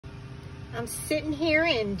I'm sitting here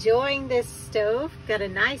enjoying this stove. Got a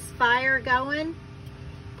nice fire going.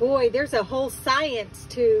 Boy, there's a whole science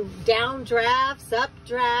to down drafts, up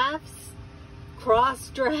drafts, cross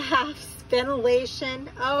drafts, ventilation.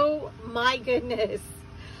 Oh my goodness.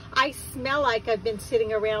 I smell like I've been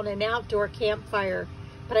sitting around an outdoor campfire,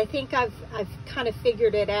 but I think I've kind of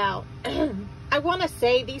figured it out. I want to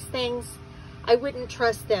say these things, I wouldn't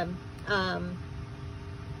trust them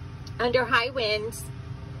under high winds,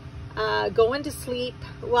 going to sleep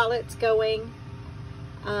while it's going,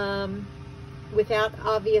 without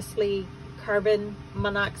obviously carbon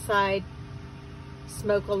monoxide,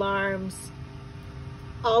 smoke alarms,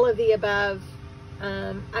 all of the above.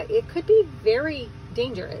 It could be very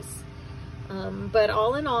dangerous, but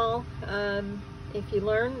all in all, if you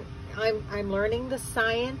learn, I'm learning the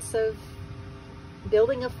science of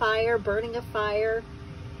building a fire, burning a fire.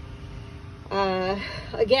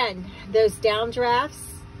 Again, those downdrafts,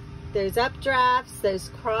 those updrafts, those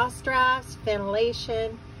cross drafts,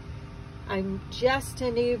 ventilation. I'm just a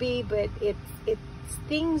newbie, but it's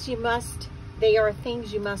things you must, they are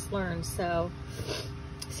things you must learn. So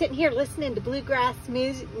sitting here listening to bluegrass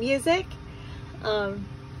music.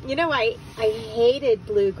 You know, I hated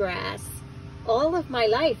bluegrass all of my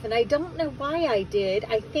life, and I don't know why I did.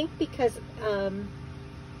 I think because, yeah,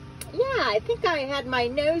 I think I had my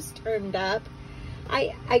nose turned up.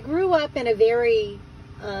 I grew up in a very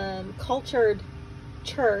cultured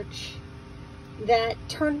church that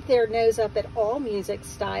turned their nose up at all music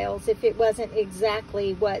styles if it wasn't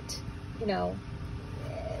exactly what, you know,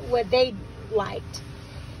 what they liked.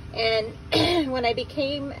 And when I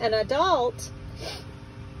became an adult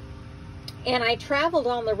and I traveled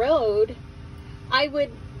on the road, I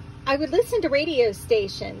would listen to radio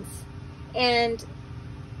stations, and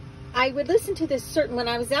I would listen to this certain, when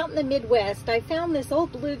I was out in the Midwest, I found this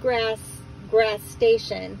old bluegrass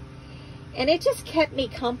station, and it just kept me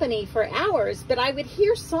company for hours. But I would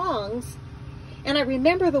hear songs and I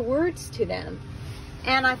remember the words to them,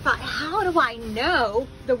 and I thought, how do I know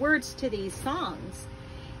the words to these songs?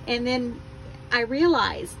 And then I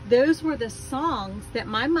realized those were the songs that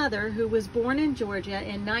my mother, who was born in Georgia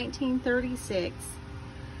in 1936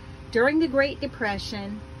 during the Great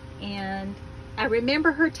Depression, and I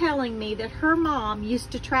remember her telling me that her mom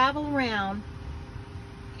used to travel around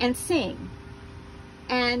and sing.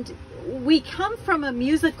 And we come from a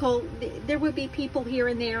musical, there would be people here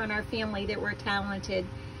and there in our family that were talented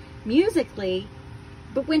musically,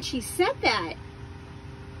 but when she said that,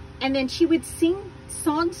 and then she would sing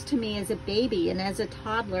songs to me as a baby and as a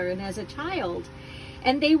toddler and as a child,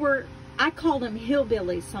 and they were, I called them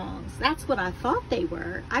hillbilly songs. That's what I thought they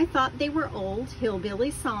were. I thought they were old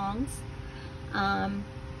hillbilly songs,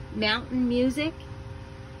 mountain music,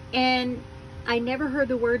 and I never heard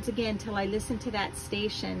the words again till I listened to that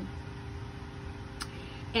station.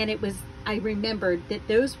 And it was, I remembered that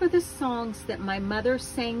those were the songs that my mother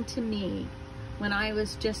sang to me when I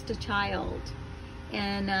was just a child.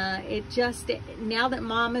 And it just, now that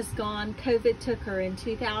Mom is gone, COVID took her in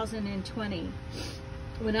 2020.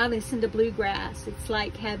 When I listen to bluegrass, it's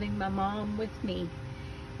like having my mom with me.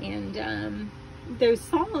 And those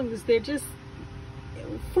songs, they're just,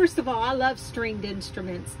 first of all, I love stringed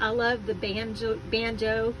instruments. I love the banjo,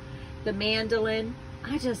 the mandolin.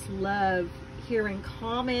 I just love hearing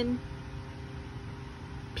common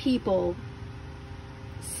people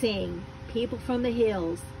sing. People from the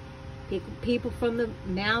hills, people from the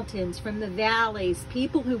mountains, from the valleys,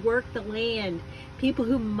 people who work the land, people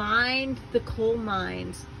who mined the coal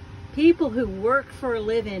mines, people who worked for a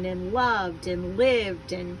living and loved and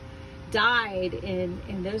lived and died,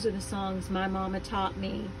 and those are the songs my mama taught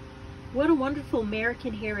me. What a wonderful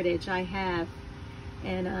American heritage I have.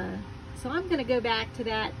 And so I'm going to go back to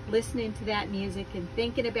that, listening to that music and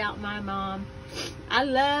thinking about my mom. I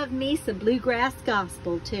love me some bluegrass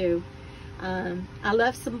gospel too. I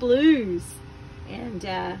love some blues, and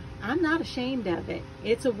I'm not ashamed of it.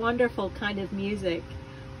 It's a wonderful kind of music.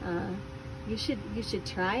 You should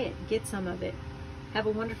try it, get some of it. Have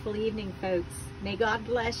a wonderful evening, folks. May God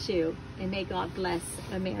bless you, and may God bless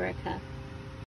America.